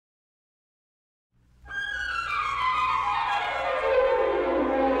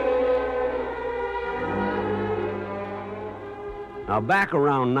Now, back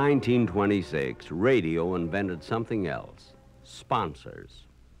around 1926, radio invented something else: sponsors.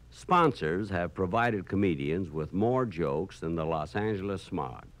 Sponsors have provided comedians with more jokes than the Los Angeles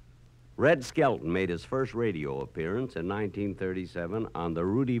smog. Red Skelton made his first radio appearance in 1937 on the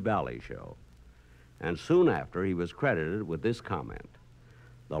Rudy Valley Show. And soon after, he was credited with this comment: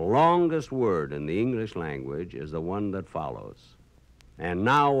 "The longest word in the English language is the one that follows." And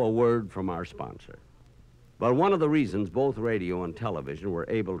now a word from our sponsor. But one of the reasons both radio and television were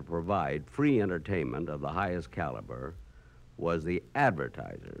able to provide free entertainment of the highest caliber was the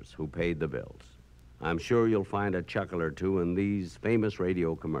advertisers who paid the bills. I'm sure you'll find a chuckle or two in these famous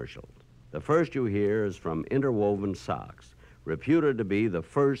radio commercials. The first you hear is from Interwoven Socks, reputed to be the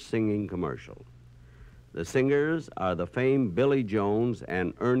first singing commercial. The singers are the famed Billy Jones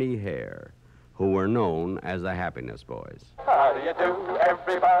and Ernie Hare, who were known as the Happiness Boys. How do you do,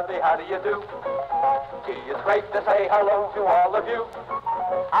 everybody? How do you do? Gee, it's great to say hello to all of you.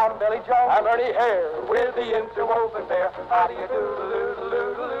 I'm Billy Jones. I'm Ernie Hare. We're the Interwoven Bear. How do you do,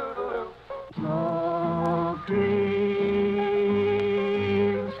 do-do-do-do-do-do? Smoke rings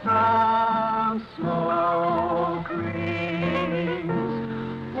from smoke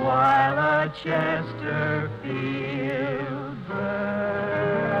rings while a Chesterfield burns.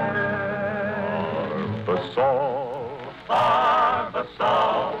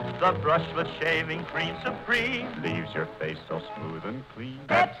 Barbasol, the brushless shaving cream supreme leaves your face so smooth and clean.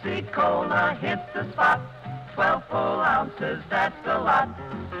 Pepsi-Cola hits the spot, 12 full ounces, that's a lot.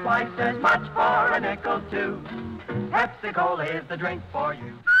 Twice as much for a nickel, too. Pepsi-Cola is the drink for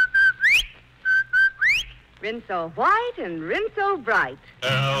you. Rinse so white and rinse so bright.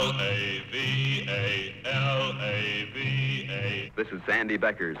 L-A-V-A, L-A-V-A. This is Sandy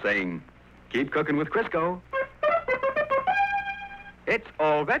Becker saying, keep cooking with Crisco. It's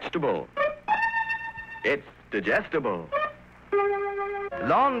all vegetable. It's digestible.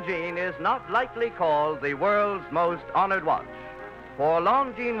 Longines is not lightly called the world's most honored watch, for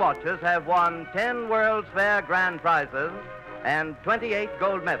Longines watches have won 10 World's Fair grand prizes and 28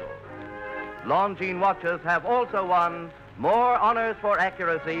 gold medals. Longines watches have also won more honors for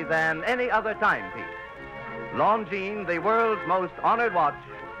accuracy than any other timepiece. Longines, the world's most honored watch,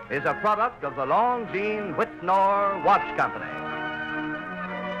 is a product of the Longines Whitnor Watch Company.